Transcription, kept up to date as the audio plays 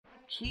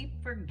keep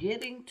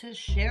forgetting to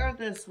share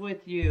this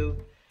with you,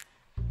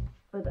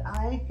 but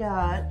I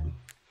got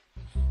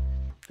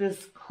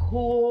this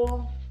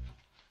cool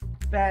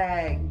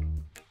bag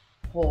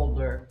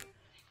holder.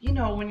 You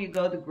know, when you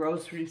go to the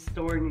grocery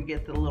store and you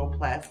get the little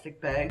plastic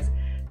bags,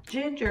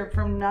 Ginger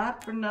from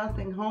Not For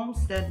Nothing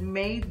Homestead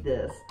made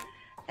this,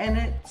 and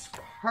it's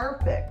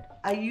perfect.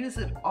 I use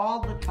it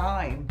all the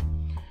time.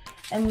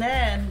 And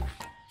then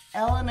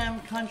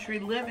L&M Country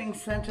Living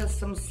sent us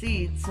some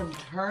seeds, some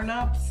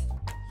turnips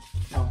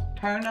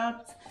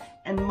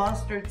and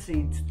mustard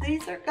seeds.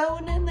 These are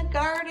going in the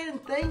garden.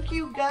 Thank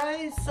you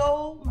guys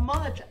so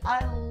much.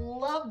 I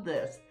love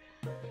this.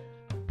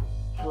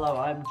 Hello,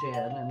 I'm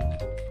Jan,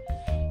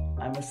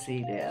 and I'm a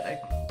seed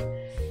addict,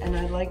 and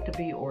I like to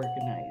be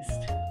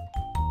organized.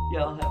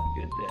 Y'all have a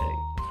good day.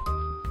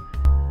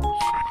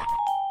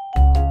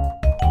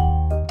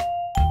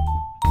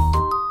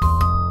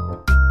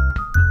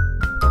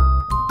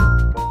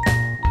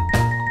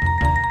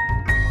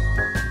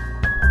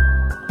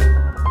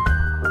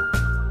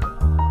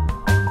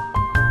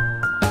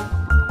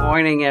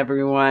 Morning,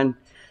 everyone.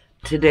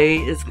 Today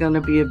is going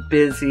to be a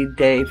busy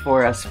day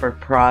for us for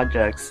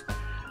projects.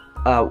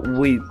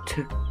 We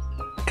took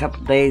a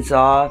couple days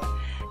off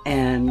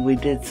and we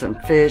did some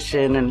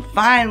fishing and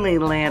finally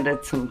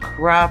landed some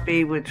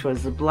crappie, which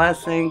was a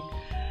blessing.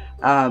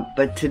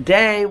 But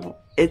today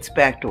it's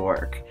back to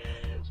work.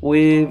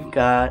 We've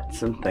got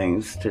some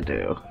things to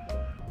do.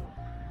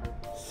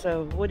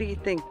 So what do you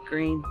think,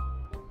 Green?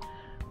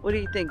 What do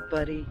you think,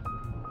 buddy?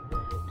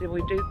 Did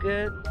we do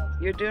good?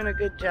 You're doing a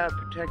good job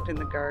protecting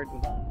the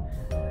garden.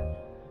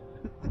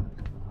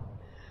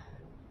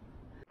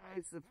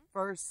 Guys, the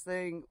first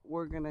thing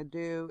we're gonna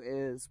do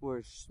is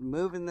we're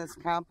moving this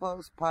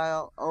compost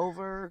pile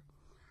over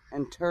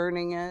and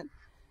turning it.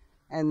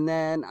 And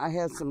then I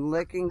have some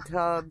licking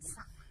tubs,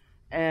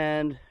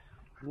 and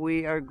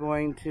we are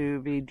going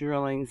to be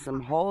drilling some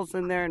holes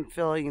in there and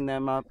filling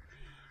them up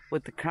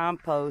with the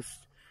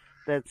compost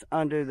that's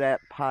under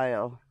that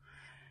pile.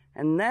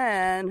 And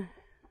then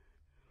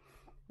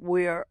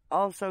we are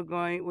also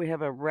we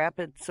have a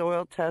rapid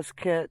soil test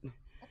kit,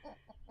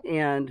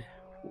 and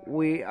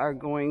we are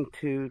going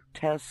to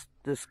test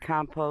this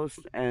compost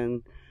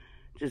and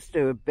just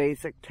do a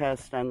basic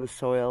test on the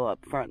soil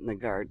up front in the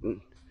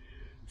garden.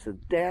 So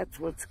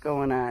that's what's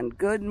going on.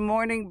 Good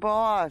morning,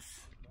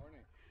 boss. Good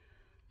morning.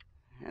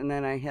 And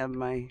then I have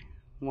my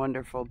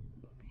wonderful,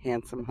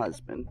 handsome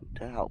husband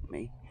to help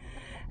me.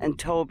 And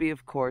Toby,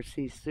 of course,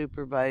 he's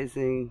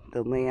supervising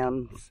the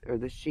lambs, or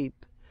the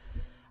sheep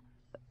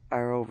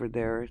are over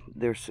there.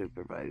 They're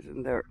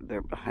supervising.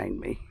 They're behind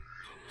me.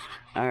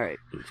 All right,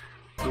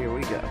 here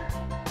we go.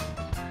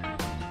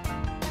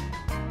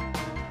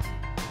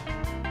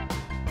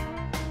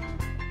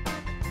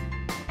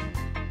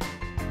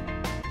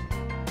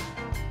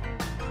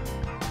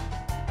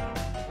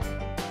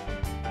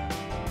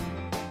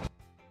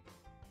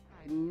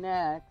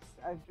 Next,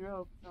 I've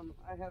drilled some.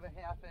 I have a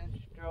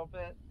 1/2-inch drill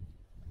bit,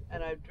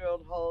 and I've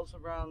drilled holes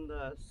around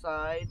the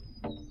side.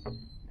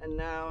 And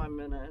now I'm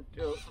gonna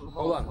drill some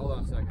holes. Hold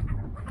on a second.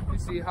 You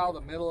see how the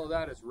middle of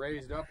that is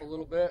raised up a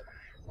little bit?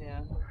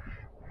 Yeah.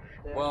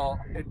 There. Well,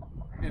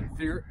 in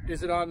theory,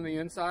 is it on the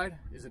inside?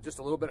 Is it just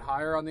a little bit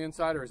higher on the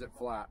inside, or is it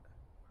flat?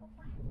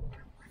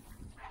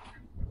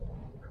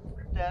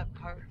 That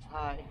part's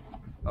high.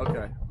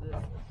 Okay. This.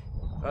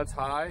 That's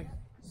high.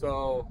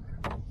 So,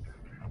 I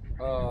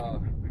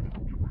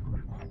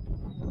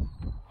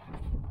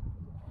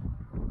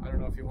don't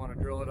know if you want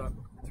to drill it up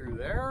through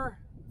there.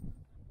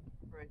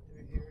 Right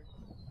through here.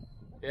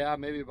 Yeah,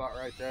 maybe about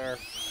right there.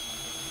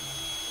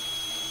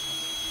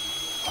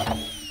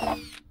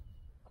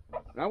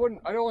 And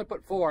I'd only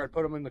put 4. I'd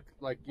put them in the,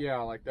 like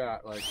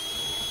that, like.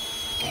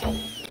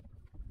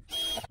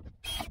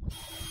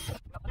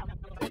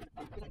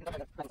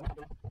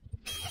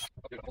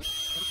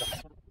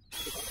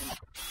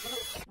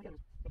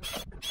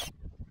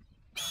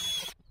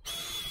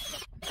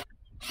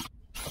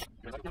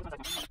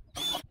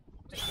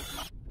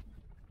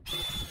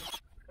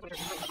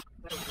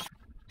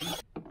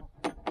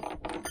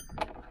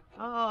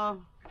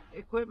 Oh,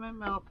 equipment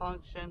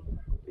malfunction.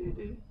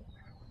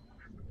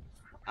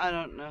 I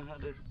don't know how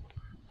to.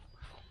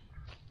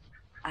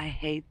 I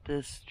hate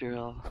this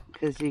drill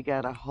because you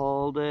gotta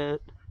hold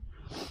it.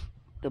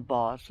 The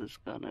boss is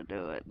gonna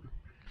do it.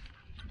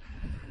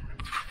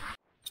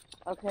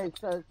 Okay,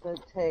 so it said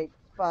take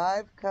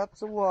 5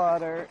 cups of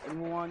water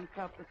and 1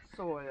 cup of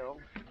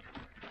soil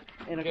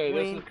in a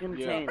clean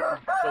container.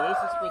 Yeah. So this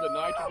is for the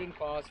nitrogen,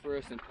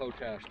 phosphorus, and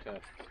potash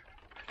tests.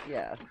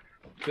 Yeah.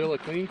 Fill a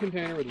clean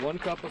container with 1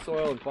 cup of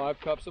soil and 5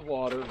 cups of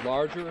water.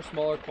 Larger or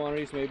smaller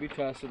quantities may be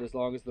tested as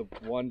long as the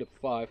 1 to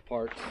 5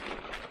 parts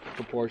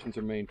proportions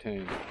are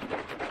maintained.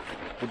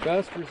 The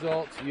best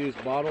results use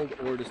bottled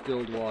or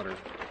distilled water.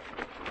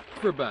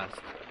 For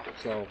best.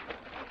 So.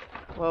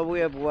 Well, we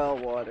have well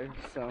water,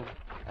 so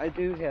I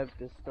do have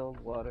distilled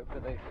water,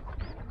 but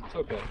It's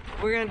okay.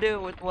 We're gonna do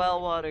it with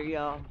well water,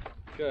 y'all.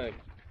 Okay.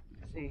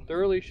 See.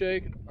 Thoroughly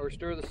shake or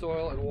stir the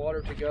soil and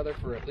water together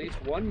for at least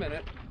 1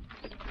 minute.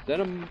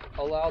 Then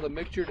allow the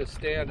mixture to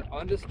stand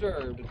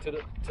undisturbed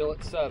until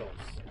it settles.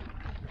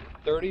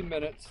 30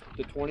 minutes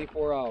to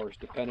 24 hours,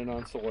 depending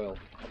on soil.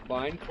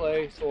 Fine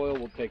clay soil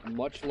will take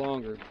much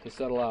longer to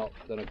settle out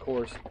than a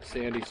coarse,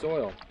 sandy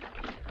soil.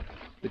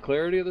 The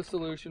clarity of the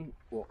solution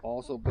will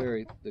also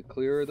vary. The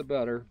clearer the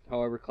better.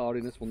 However,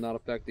 cloudiness will not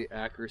affect the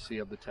accuracy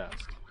of the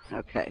test.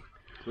 Okay.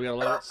 So we gotta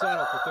let it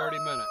settle for 30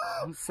 minutes.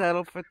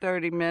 Settle for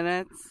 30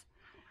 minutes.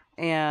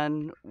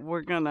 And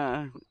we're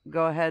gonna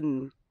go ahead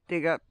and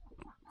dig up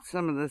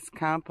some of this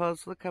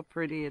compost. Look how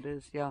pretty it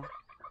is, y'all.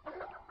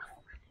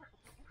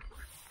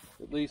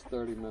 At least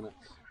 30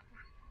 minutes.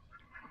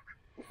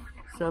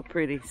 So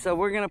pretty. So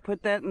we're gonna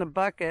put that in the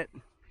bucket,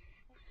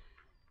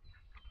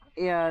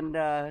 and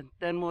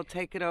then we'll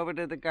take it over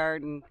to the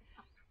garden.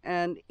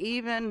 And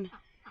even,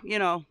 you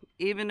know,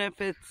 even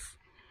if it's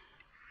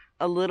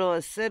a little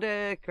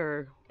acidic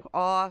or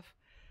off,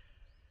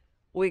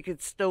 we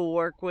could still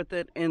work with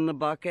it in the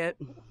bucket.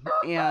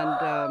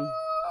 And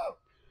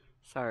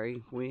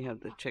sorry, we have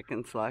the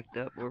chickens locked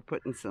up. We're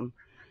putting some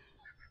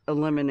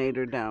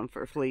eliminator down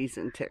for fleas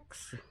and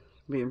ticks,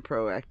 being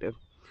proactive.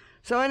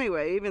 So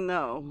anyway, even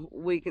though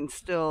we can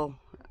still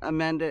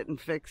amend it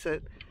and fix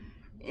it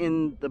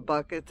in the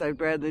buckets, I'd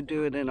rather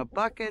do it in a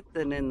bucket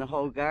than in the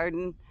whole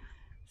garden.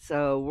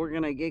 So we're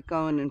gonna get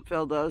going and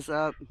fill those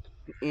up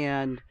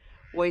and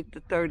wait the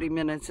 30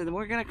 minutes, and then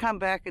we're gonna come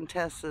back and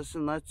test this,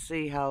 and let's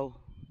see how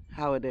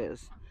it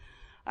is.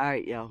 All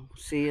right, y'all,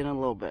 see you in a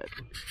little bit.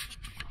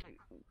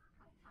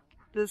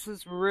 This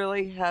is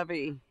really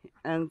heavy,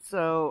 and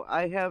so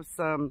I have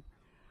some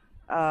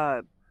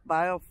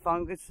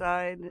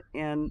biofungicide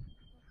and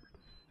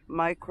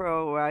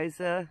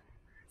mycorrhiza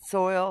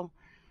soil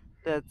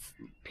that's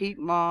peat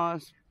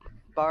moss,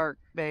 bark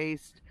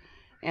based,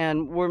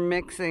 and we're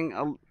mixing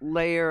a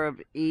layer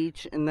of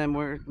each, and then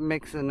we're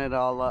mixing it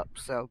all up.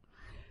 So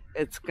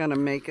it's gonna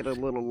make it a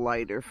little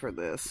lighter for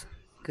this,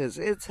 because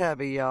it's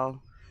heavy, y'all.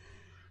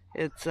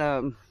 It's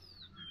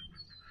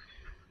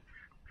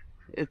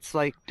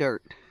like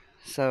dirt.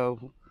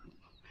 So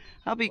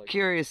I'll be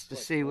curious to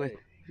see what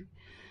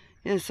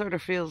it sort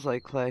of feels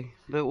like clay,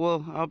 but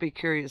I'll be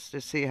curious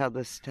to see how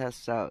this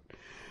tests out.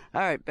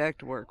 All right, back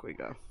to work we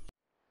go.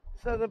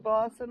 So the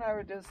boss and I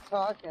were just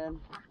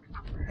talking,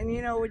 and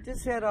you know, we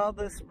just had all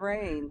this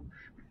rain,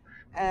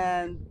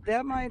 and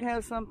that might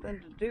have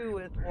something to do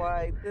with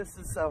why this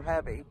is so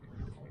heavy,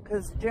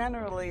 because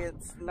generally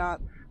it's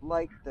not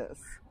like this.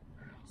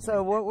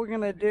 So what we're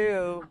gonna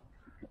do,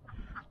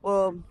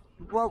 well,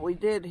 what we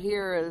did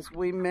here is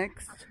we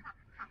mixed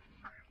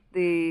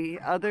the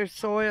other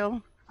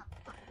soil,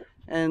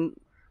 and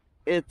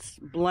it's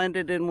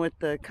blended in with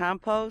the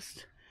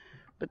compost.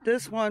 But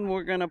this one,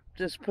 we're gonna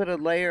just put a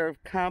layer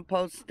of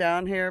compost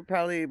down here,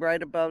 probably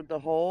right above the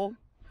hole,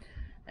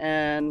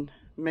 and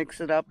mix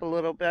it up a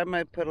little bit. I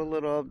might put a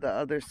little of the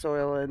other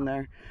soil in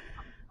there.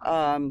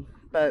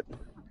 But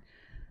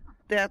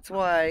that's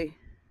why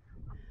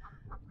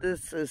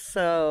this is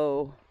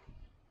so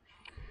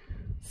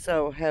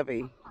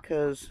heavy,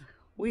 because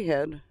we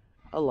had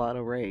a lot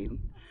of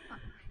rain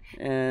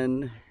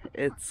and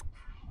it's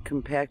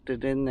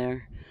compacted in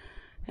there.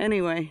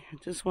 Anyway,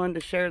 just wanted to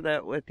share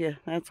that with you.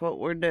 That's what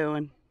we're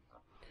doing.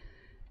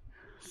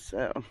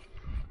 So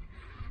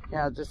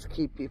yeah, I'll just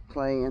keep you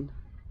playing.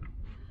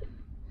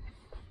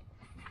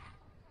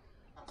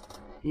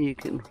 You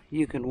can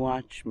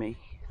watch me.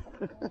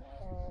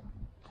 All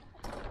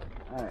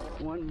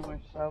right, one more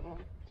shovel.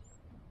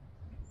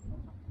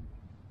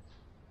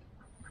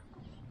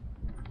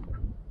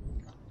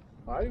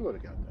 I would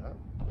have got that.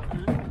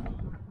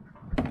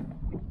 That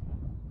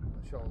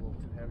shovel a little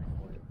too heavy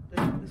for you.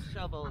 This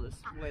shovel,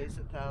 this weighs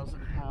 1,000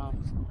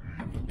 pounds.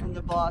 And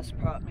the boss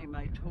brought me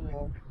my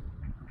tool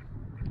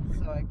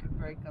so I could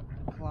break up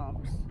the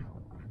clumps.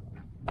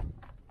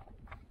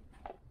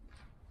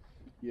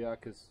 Yeah,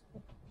 because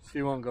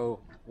she won't go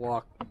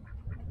walk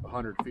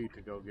 100 feet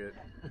to go get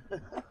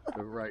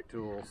the right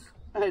tools.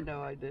 I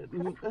know I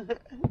didn't.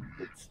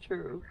 It's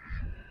true.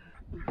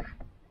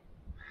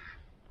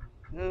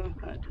 Oh,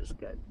 I just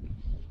got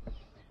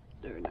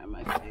dirt on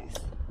my face.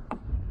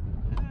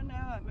 Oh no,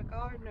 I'm a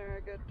gardener.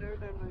 I got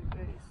dirt on my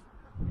face.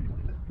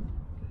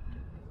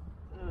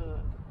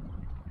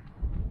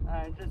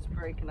 I'm just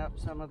breaking up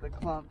some of the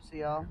clumps,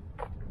 y'all.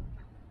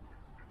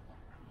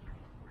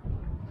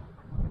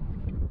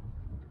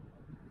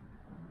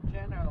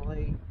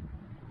 Generally,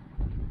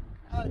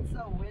 oh, it's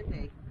so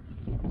windy.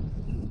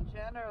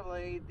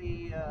 Generally,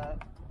 the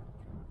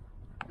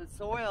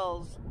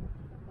soils,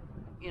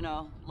 you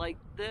know, like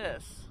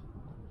this,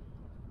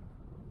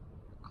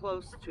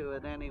 close to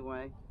it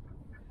anyway,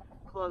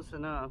 close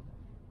enough.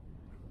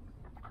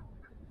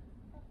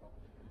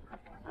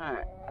 All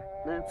right,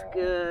 that's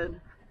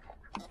good.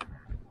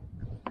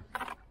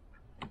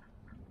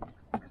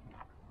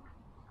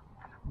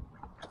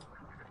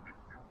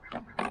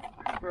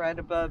 Right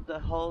above the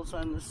holes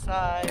on the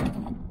side.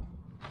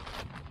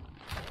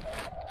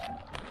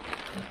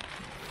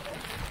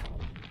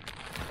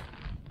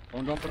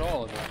 Don't dump it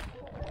all in there.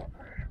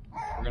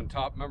 We're gonna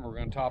top. Remember, we're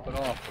gonna top it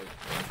off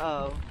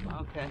Oh,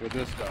 okay. with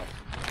this stuff.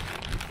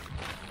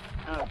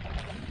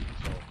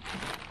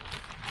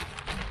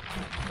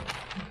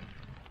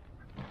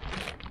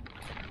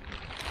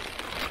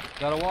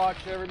 Gotta watch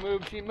every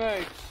move she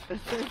makes.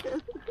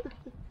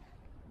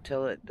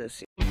 Till it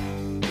this.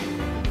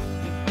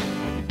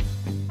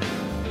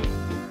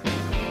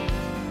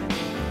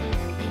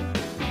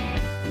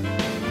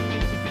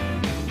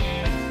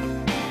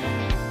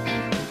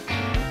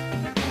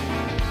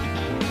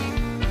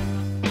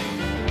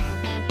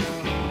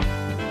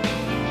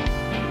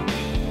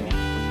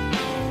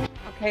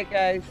 Okay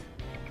guys,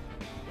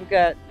 we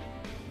got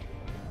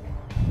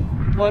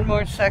one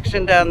more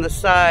section down the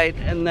side,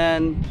 and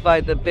then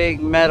by the big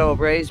metal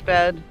raised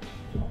bed,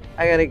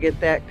 I gotta get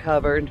that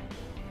covered.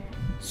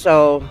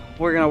 So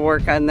we're gonna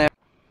work on that.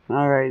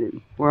 All right,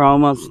 we're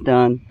almost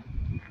done.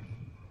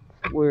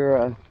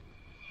 We're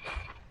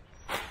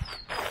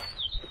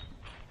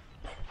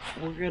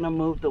gonna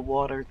move the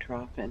water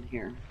trough in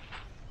here.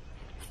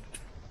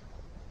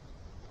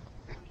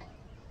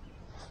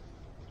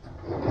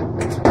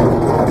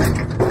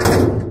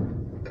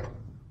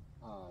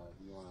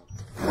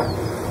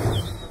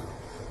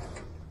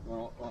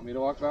 Want me to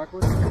walk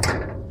backwards?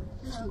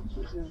 No,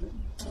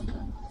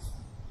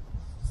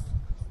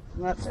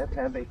 not that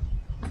heavy.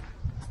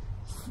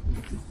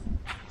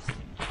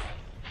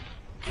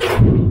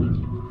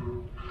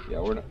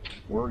 Yeah,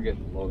 we're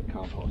getting a load of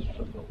compost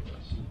to build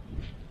this.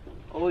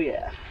 Oh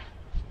yeah.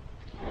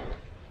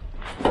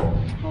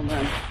 Hold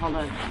on, hold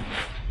on.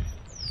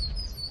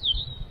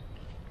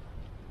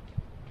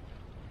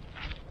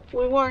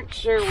 We weren't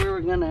sure we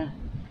were gonna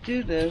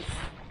do this,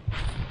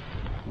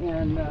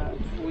 and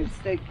we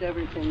staked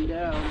everything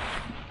down.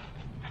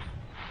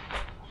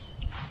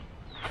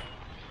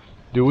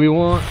 Do we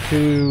want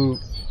to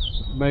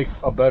make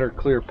a better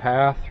clear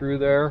path through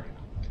there?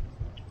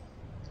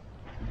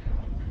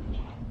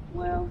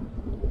 Well,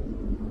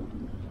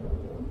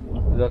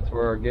 that's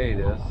where our gate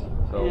is.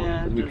 So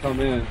yeah, as we come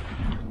in,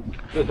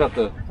 just have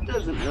to. It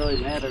doesn't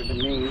really matter to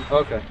me.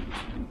 Okay.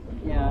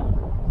 Yeah.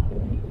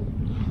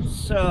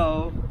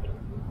 So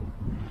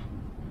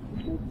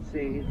let's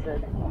see. Is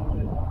that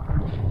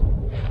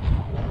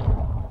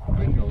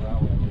We can go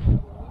that way.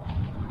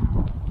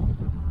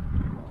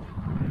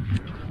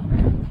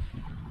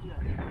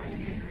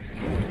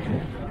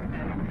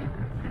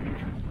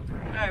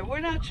 all right? We're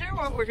not sure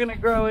what we're gonna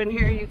grow in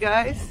here, you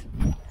guys.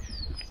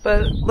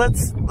 But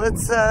let's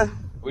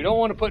We don't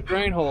want to put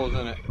drain holes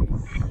in it.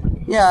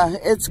 yeah,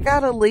 it's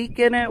got a leak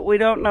in it. We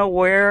don't know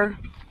where.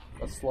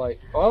 A slight.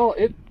 Well,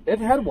 it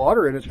had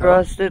water in it.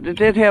 Trust it. It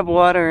did have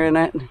water in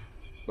it.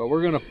 But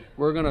we're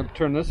gonna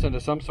turn this into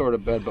some sort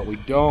of bed. But we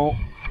don't.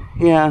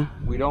 Yeah.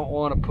 We don't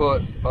want to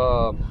put.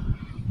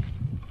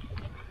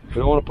 We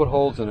don't want to put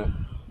holes in it.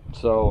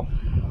 So,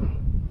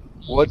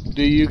 what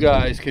do you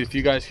guys? If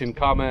you guys can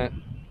comment,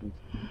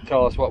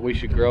 tell us what we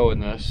should grow in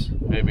this.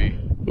 Maybe.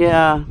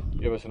 Yeah.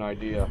 Give us an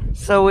idea.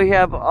 So we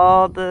have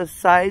all the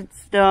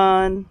sides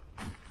done.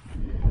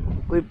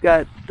 We've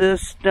got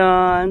this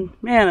done.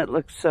 Man, it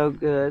looks so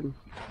good.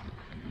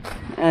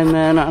 And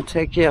then I'll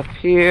take you up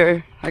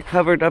here. I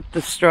covered up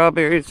the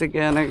strawberries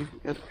again. I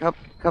got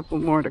a couple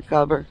more to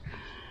cover.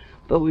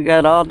 But we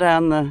got all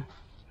down here.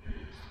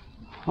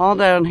 All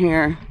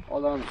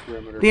down the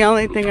perimeter. The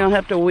only thing I'll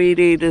have to weed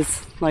eat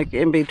is like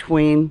in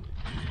between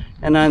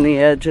and on the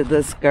edge of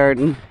this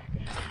garden.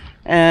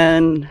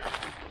 And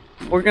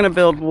we're gonna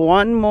build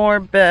one more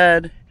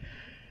bed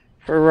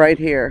for right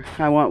here.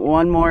 I want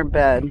one more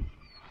bed.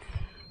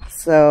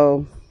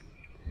 So,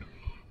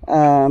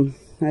 I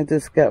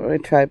just got my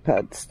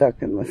tripod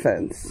stuck in the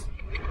fence.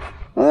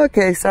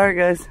 Okay, sorry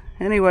guys.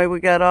 Anyway, we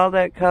got all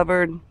that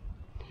covered.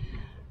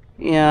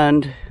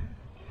 And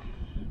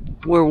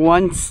we're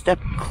one step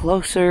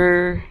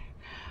closer.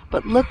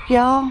 But look,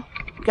 y'all,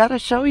 gotta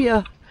show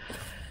you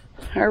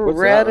our What's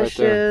radishes.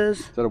 That right there?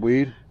 Is that a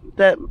weed?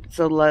 That's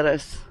a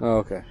lettuce. Oh,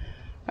 okay.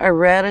 Our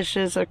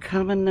radishes are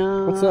coming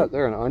up. What's that?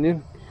 They're an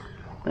onion?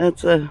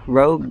 That's a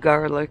rogue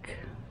garlic.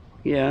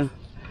 Yeah.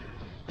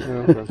 Yeah,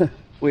 okay.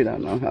 We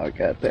don't know how it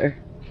got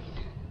there.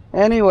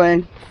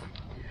 Anyway,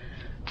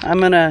 I'm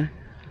gonna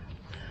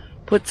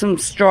put some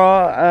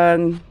straw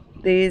on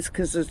these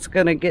because it's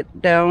gonna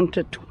get down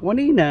to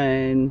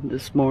 29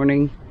 this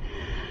morning.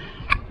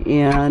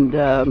 And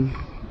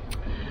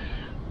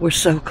we're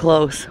so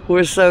close.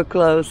 We're so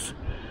close.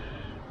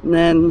 And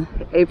then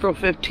April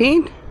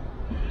 15th,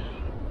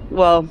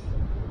 well,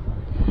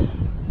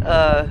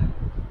 the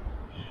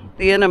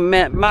end of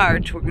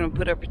March, we're going to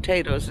put our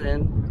potatoes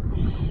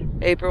in.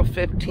 April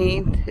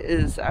 15th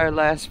is our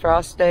last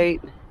frost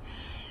date.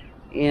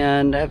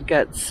 And I've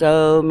got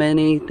so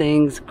many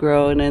things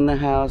growing in the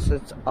house.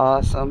 It's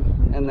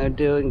awesome. And they're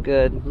doing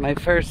good. My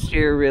first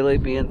year really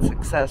being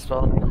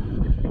successful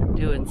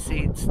doing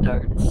seed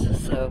starts.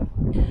 So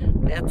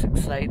that's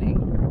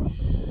exciting.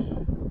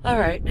 All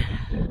right.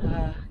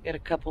 Got a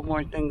couple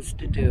more things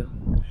to do.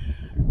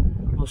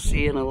 We'll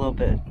see you in a little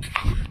bit.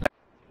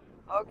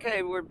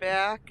 Okay, we're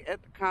back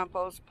at the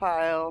compost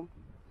pile.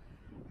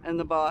 And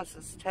the boss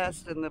is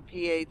testing the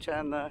pH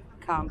on the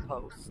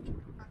compost.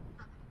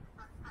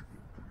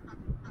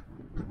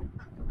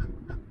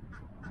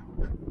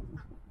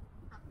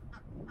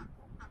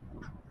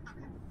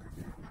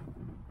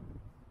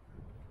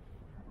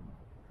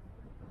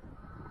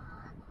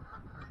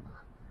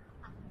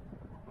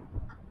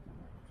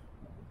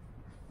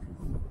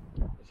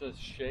 says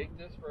shake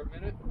this for a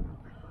minute.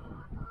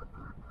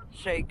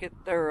 Shake it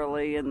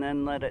thoroughly and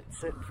then let it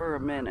sit for a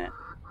minute.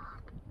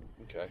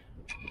 Okay.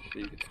 So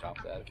you could stop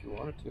that if you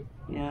wanted to.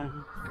 Yeah.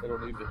 I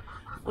don't need to.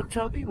 Well,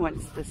 Toby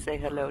wants to say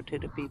hello to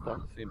the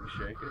people. Seem to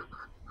shake it.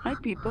 Hi,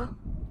 people.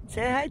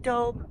 Say hi,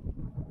 Tobe.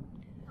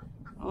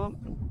 Oh.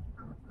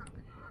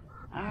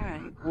 All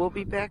right. We'll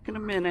be back in a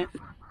minute.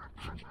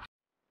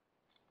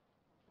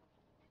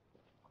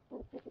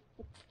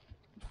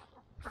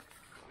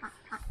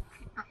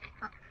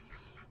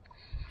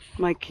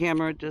 My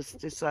camera just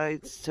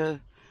decides to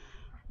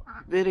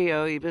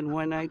video even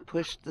when I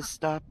push the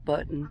stop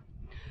button.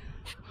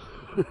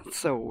 It's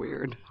so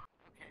weird.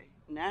 Okay,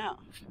 now.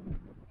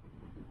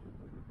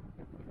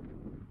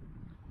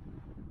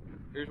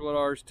 Here's what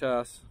ours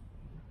tests.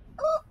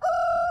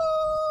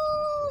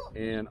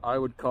 And I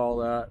would call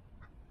that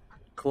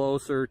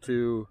closer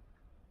to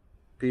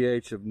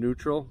pH of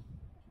neutral.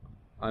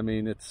 I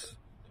mean, it's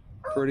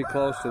pretty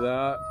close to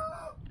that.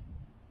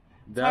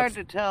 It's hard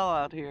to tell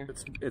out here.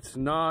 It's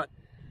not,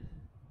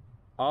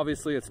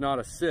 obviously it's not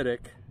acidic,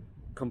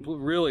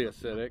 really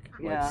acidic,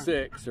 Yeah. like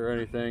 6 or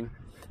anything,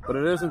 but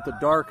it isn't the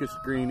darkest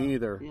green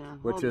either, Yeah,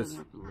 which is,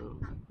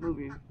 move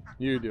you.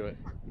 you do it.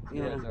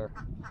 Yeah. Right there.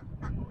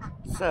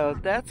 So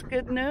that's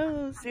good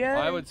news, yeah.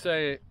 I would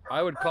say,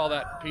 I would call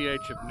that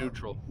pH of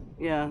neutral.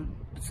 Yeah,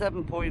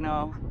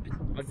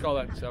 7.0. I'd call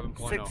that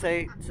 7.0.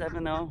 6.8,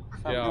 7.0,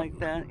 something Yeah. like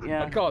that,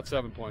 yeah. I'd call it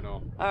 7.0.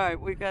 All right,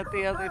 we got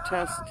the other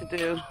test to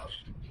do.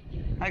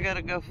 I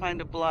gotta go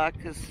find a block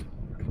because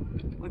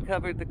we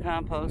covered the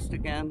compost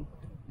again.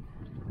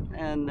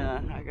 And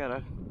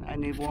I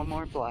need one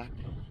more block.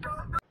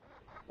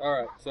 All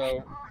right,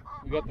 so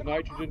we got the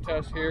nitrogen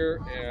test here,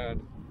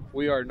 and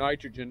we are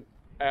nitrogen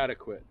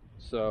adequate.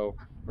 So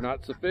we're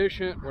not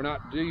sufficient, we're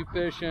not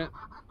deficient.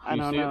 I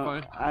don't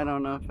know. I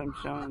don't know if I'm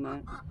showing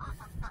that.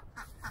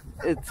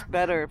 It's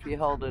better if you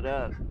hold it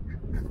up.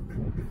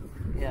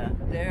 Yeah,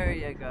 there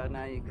you go.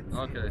 Now you can see.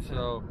 Okay,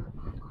 so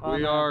well,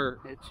 we no, are.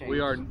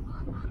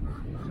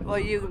 Well,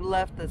 you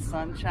left the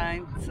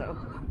sunshine, so.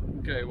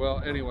 Okay.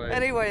 Well, anyway.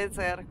 Anyway, it's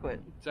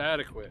adequate. It's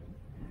adequate.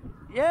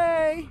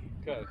 Yay!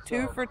 Okay.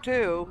 Two for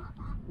two.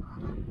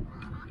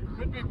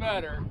 Could be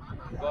better,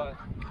 but.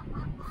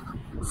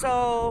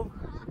 So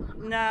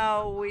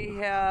now we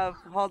have.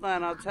 Hold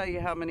on, I'll tell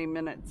you how many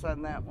minutes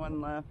on that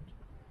one left.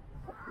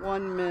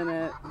 1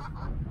 minute.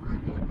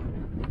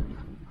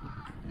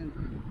 And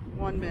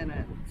 1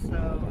 minute.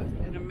 So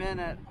in a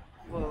minute,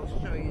 we'll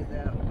show you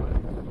that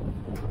one.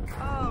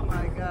 Oh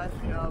my gosh,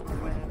 y'all, the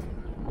wind.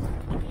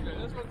 Okay,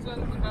 this one says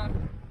it's got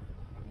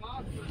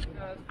phosphorus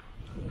because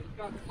it's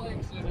got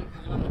flakes in it.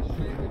 You have to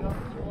shake it up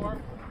some more.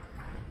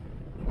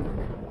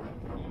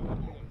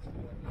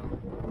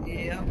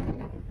 Yep.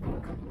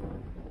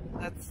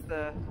 That's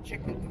the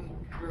chicken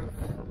coop roof.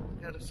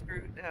 Got to screw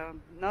it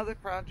down. Another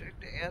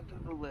project to add to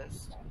the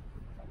list.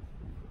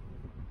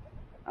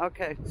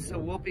 Okay, so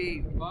we'll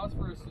be.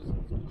 Phosphorus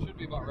should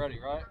be about ready,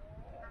 right?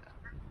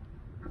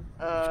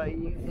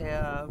 You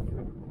have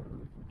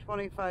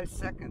 25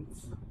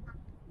 seconds.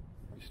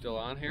 You still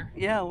on here?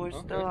 Yeah, we're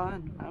still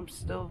on. I'm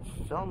still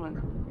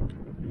filming.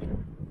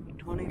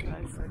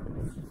 25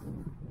 seconds.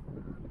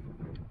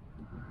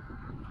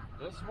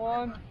 This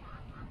one?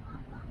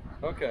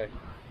 Okay.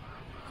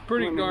 It's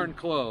pretty darn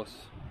close.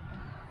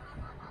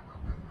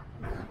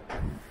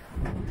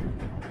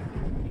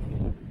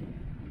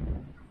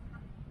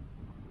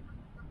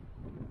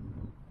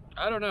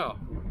 I don't know.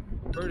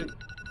 Pretty.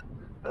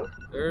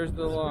 There's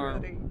the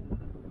alarm.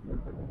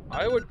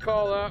 I would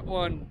call that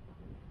one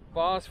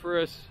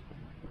phosphorus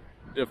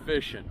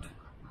deficient.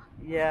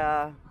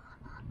 Yeah.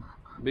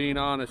 Being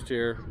honest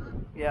here.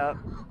 Yeah.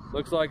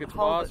 Looks like it's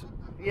phosphorus.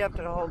 You have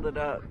to hold it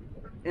up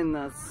in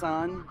the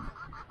sun.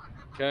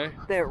 Okay.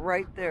 There,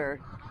 right there.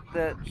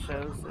 That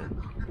shows it.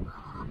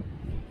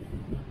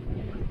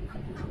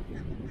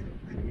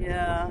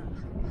 Yeah.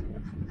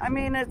 I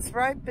mean, it's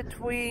right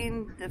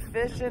between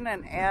deficient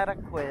and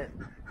adequate.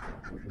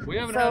 We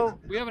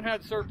haven't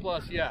had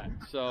surplus yet,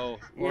 so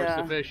or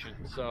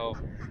sufficient. So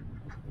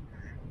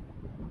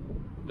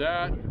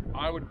that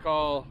I would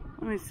call.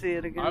 Let me see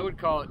it again. I would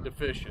call it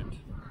deficient.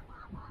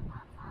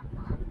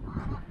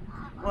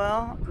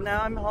 Well,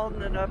 now I'm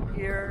holding it up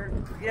here.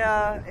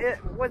 Yeah,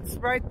 what's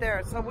right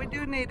there. So we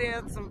do need to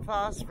add some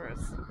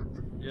phosphorus.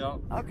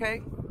 Yep.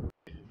 Okay.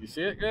 You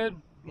see it good?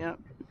 Yep.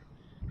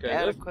 Okay.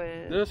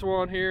 Adequate. This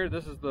one here.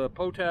 This is the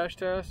potash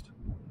test.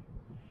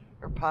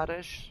 Or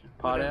potash.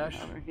 Potash.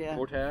 Whatever, yeah.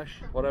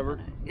 Potash. Whatever.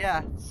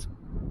 Yeah. It's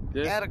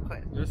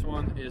adequate. This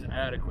one is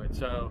adequate.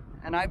 So.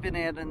 And I've been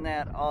adding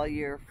that all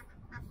year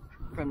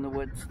from the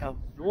wood stove.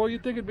 Well,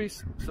 you'd think it'd be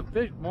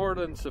sufficient, more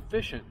than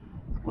sufficient.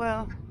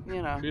 Well,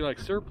 you know. It'd be like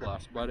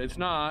surplus, but it's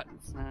not.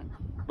 It's not.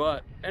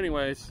 But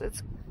anyways.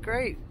 It's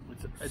great.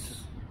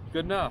 It's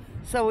good enough.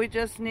 So we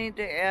just need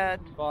to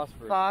add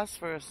phosphorus.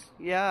 Phosphorus.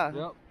 Yeah.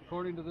 Yep.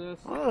 According to this.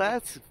 Well,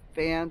 that's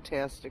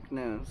fantastic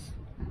news.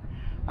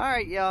 All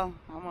right, y'all.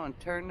 I'm going to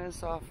turn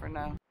this off for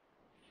now.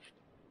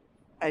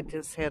 I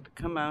just had to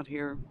come out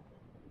here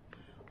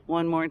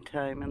one more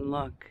time and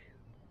look.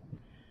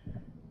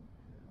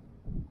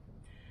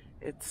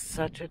 It's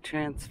such a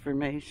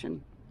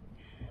transformation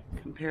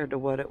compared to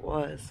what it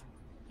was.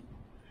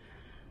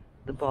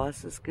 The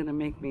boss is gonna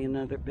make me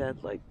another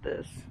bed like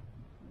this.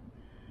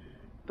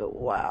 But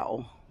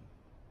wow.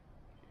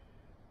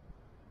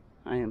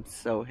 I am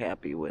so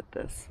happy with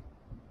this.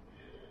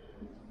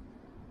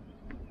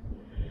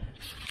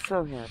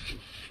 So happy.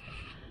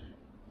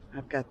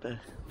 I've got the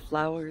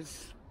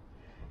flowers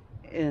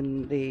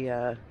in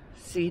the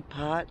seed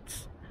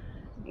pots,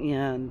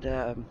 and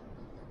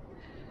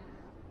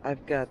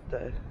I've got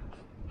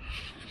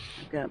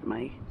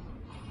my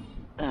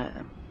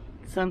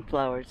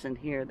sunflowers in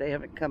here. They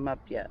haven't come up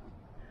yet.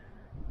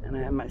 And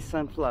I have my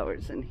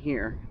sunflowers in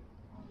here.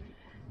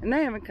 And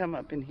they haven't come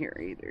up in here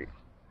either.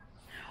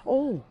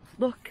 Oh,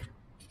 look.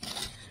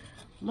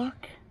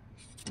 Look.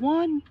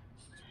 One.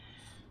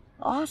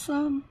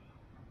 Awesome.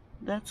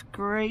 That's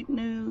great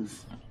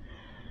news.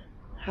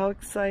 How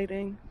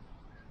exciting.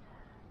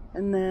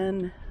 And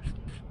then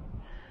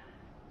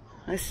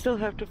I still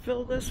have to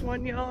fill this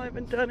one, y'all. I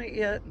haven't done it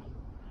yet.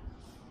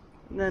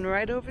 And then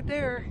right over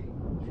there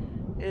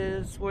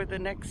is where the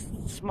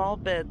next small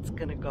bed's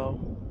gonna go.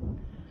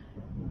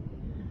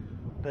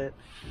 But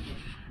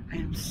I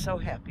am so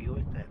happy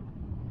with it.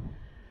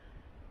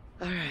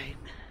 All right.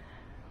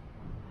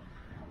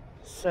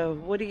 So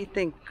what do you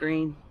think,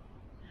 Green?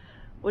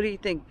 What do you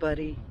think,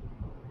 buddy?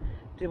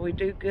 Did we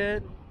do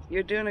good?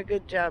 You're doing a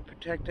good job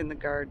protecting the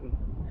garden.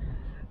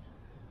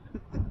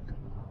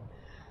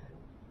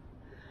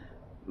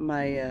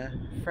 My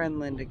friend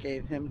Linda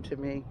gave him to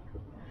me.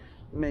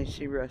 May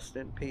she rest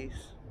in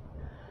peace.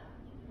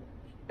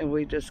 And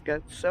we just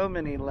got so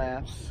many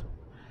laughs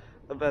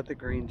about the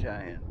green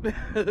giant.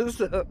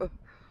 So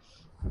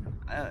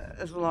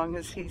as long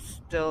as he's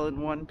still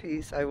in one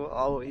piece, I will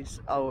always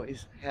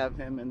have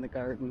him in the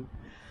garden.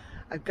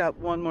 I've got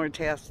one more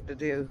task to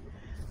do.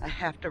 I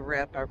have to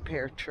wrap our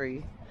pear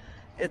tree.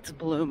 It's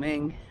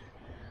blooming.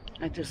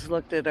 I just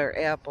looked at our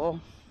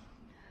apple,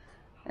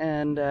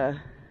 and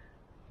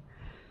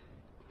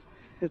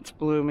it's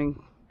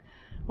blooming.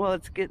 Well,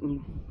 it's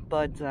getting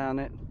buds on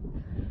it,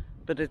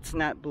 but it's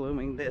not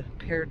blooming. The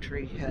pear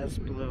tree has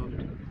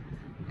bloomed,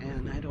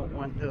 and I don't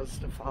want those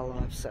to fall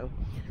off. So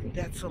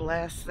that's the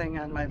last thing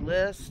on my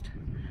list,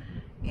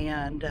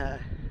 and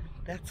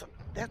that's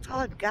all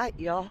I've got,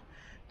 y'all.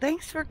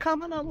 Thanks for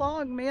coming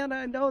along, man.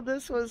 I know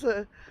this was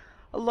a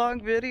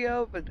long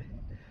video, but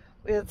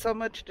we had so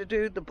much to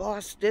do. The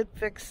boss did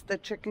fix the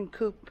chicken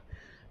coop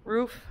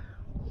roof.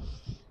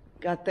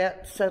 Got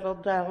that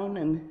settled down,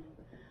 and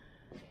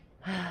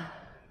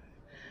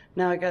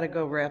now I gotta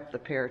go wrap the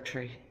pear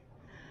tree.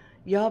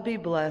 Y'all be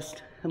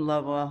blessed and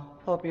love well.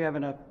 Hope you're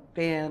having a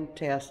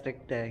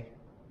fantastic day.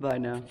 Bye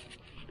now.